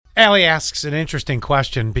Allie asks an interesting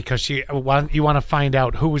question because you want to find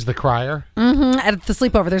out who was the crier. At the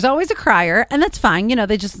sleepover, there's always a crier, and that's fine.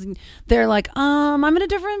 They're like, I'm in a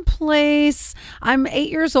different place. I'm 8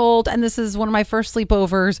 years old, and this is one of my first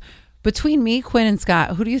sleepovers. Between me, Quinn, and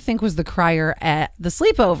Scott, who do you think was the crier at the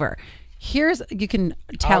sleepover? You can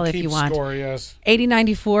tell if you want. Score, yes.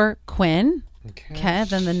 80-94, Quinn. Okay,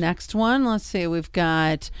 then the next one, let's see, we've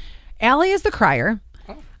got Allie is the crier.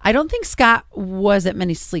 I don't think Scott was at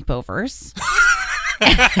many sleepovers.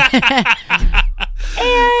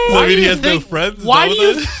 Why do you think friends? Why do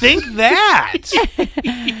you think that?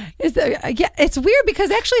 It's weird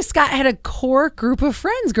because actually Scott had a core group of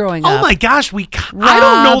friends growing up. Oh my gosh, I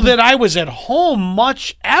don't know that I was at home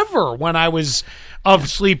much ever when I was of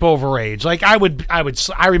sleepover age. Like I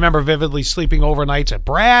remember vividly sleeping overnights at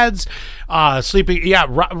Brad's,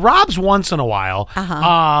 Rob's once in a while.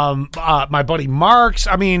 My buddy Mark's.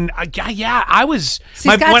 I mean, I was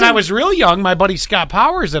when I was real young. My buddy Scott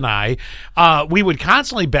Powers and I, we would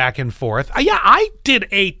constantly back and forth. I did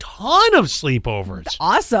a ton of sleepovers.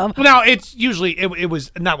 Awesome. Now it's usually it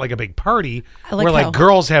was not like a big party where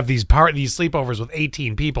girls have these sleepovers with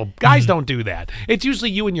 18 people. Guys don't do that. It's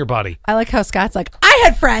usually you and your buddy. I like how Scott's like, I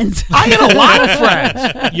had friends. I had a lot of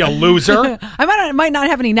friends. You loser. I might not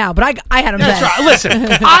have any now, but I had them That's then. right.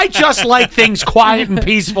 Listen, I just like things quiet and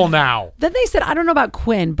peaceful now. Then they said, I don't know about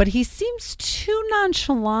Quinn, but he seems too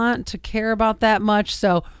nonchalant to care about that much,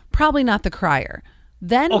 so probably not the crier.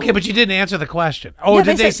 Then okay, but you didn't answer the question. Oh, yeah,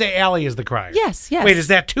 did they say Allie is the crier? Yes. Wait, is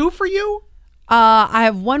that 2 for you? I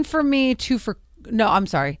have 1 for me, 2 for... No, I'm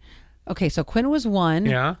sorry. Okay, so Quinn was 1.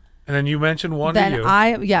 Yeah. And then you mentioned 1 then to you.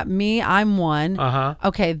 I'm 1.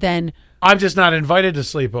 Okay, then... I'm just not invited to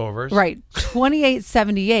sleepovers. Right.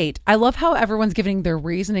 28-78. I love how everyone's giving their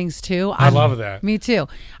reasonings, too. I love that. Me, too.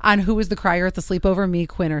 On who was the crier at the sleepover, me,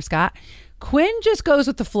 Quinn, or Scott. Quinn just goes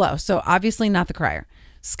with the flow, so obviously not the crier.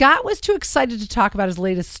 Scott was too excited to talk about his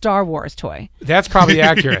latest Star Wars toy. That's probably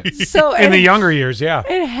accurate. So in the younger years, yeah.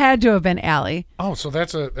 It had to have been Allie. Oh, so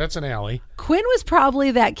that's an Allie. Quinn was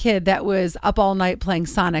probably that kid that was up all night playing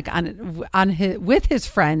Sonic with his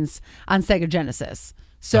friends on Sega Genesis.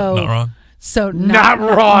 So not wrong. So not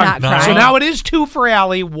wrong. Not so now it is 2 for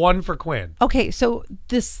Allie, 1 for Quinn. Okay, so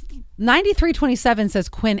this 93-27 says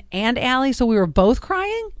Quinn and Allie, so we were both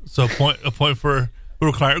crying. So a point for. We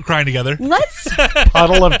were crying together. Let's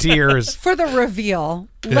puddle of tears for the reveal.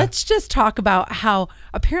 Yeah. Let's just talk about how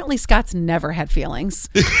apparently Scott's never had feelings.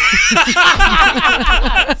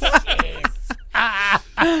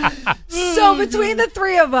 So between the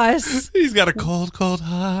 3 of us, he's got a cold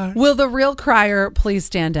heart. Will the real crier please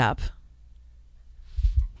stand up?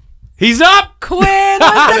 He's up. Quinn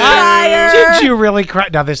was the crier. Did you really cry?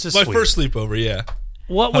 Now this is my sweet. first sleepover. Yeah.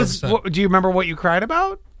 Do you remember what you cried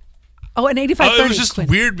about? Oh, an 85-30. It was just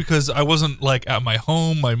weird because I wasn't like at my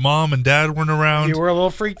home. My mom and dad weren't around. You were a little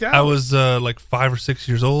freaked out. I was like 5 or 6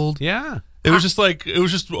 years old. Yeah. It was just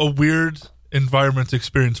a weird environment to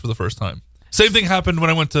experience for the first time. Same thing happened when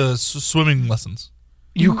I went to swimming lessons.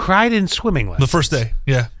 You cried in swimming lessons? The first day,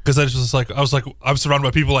 yeah. Because I was like, I'm surrounded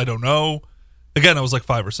by people I don't know. Again, I was like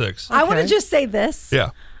 5 or 6. Okay. I want to just say this. Yeah.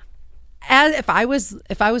 As if I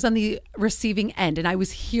was on the receiving end and I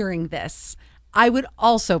was hearing this, I would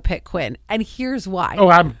also pick Quinn, and here's why. Oh,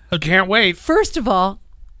 I can't wait. First of all,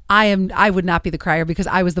 I would not be the crier because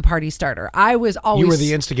I was the party starter. I was always... You were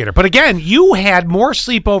the instigator. But again, you had more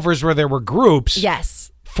sleepovers where there were groups.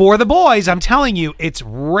 Yes. For the boys, I'm telling you, it's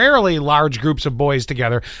rarely large groups of boys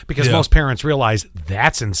together because most parents realize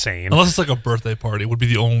that's insane. Unless it's like a birthday party would be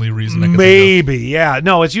the only reason I could Maybe, yeah.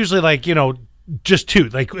 No, it's usually like, just 2.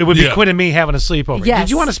 Like it would be Quinn and me having a sleepover. Yes.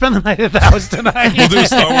 Did you want to spend the night at the house tonight? We'll do a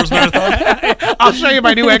Star Wars marathon. I'll show you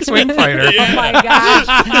my new X-Wing fighter. Oh my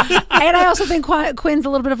gosh. And I also think Quinn's a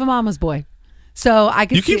little bit of a mama's boy. So I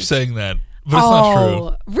could keep saying that, but it's not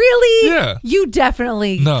true. Really? Yeah. You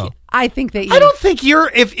definitely... No. I think that I don't think you're...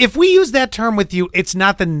 If we use that term with you, it's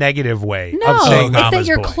not the negative way of saying it's mama's that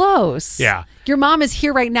you're boy. Close. Yeah. Your mom is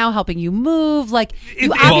here right now helping you move. Like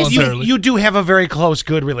you do have a very close,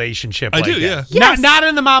 good relationship. I do, yeah. Yes. Not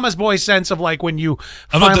in the mama's boy sense of like when you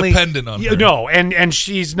I'm finally... not dependent on her. No, and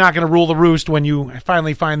she's not going to rule the roost when you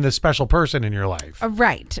finally find the special person in your life.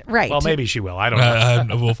 Right. Well, maybe she will. I don't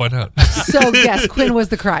know. We'll find out. So, yes, Quinn was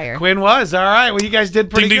the crier. Quinn was. All right. Well, you guys did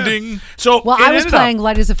pretty good. Ding, ding. So, well, I was playing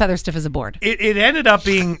light as a feather, stiff as a board. It ended up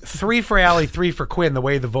being 3 for Allie, 3 for Quinn, the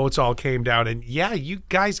way the votes all came down. And yeah, you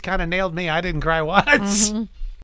guys kind of nailed me. I didn't cry once.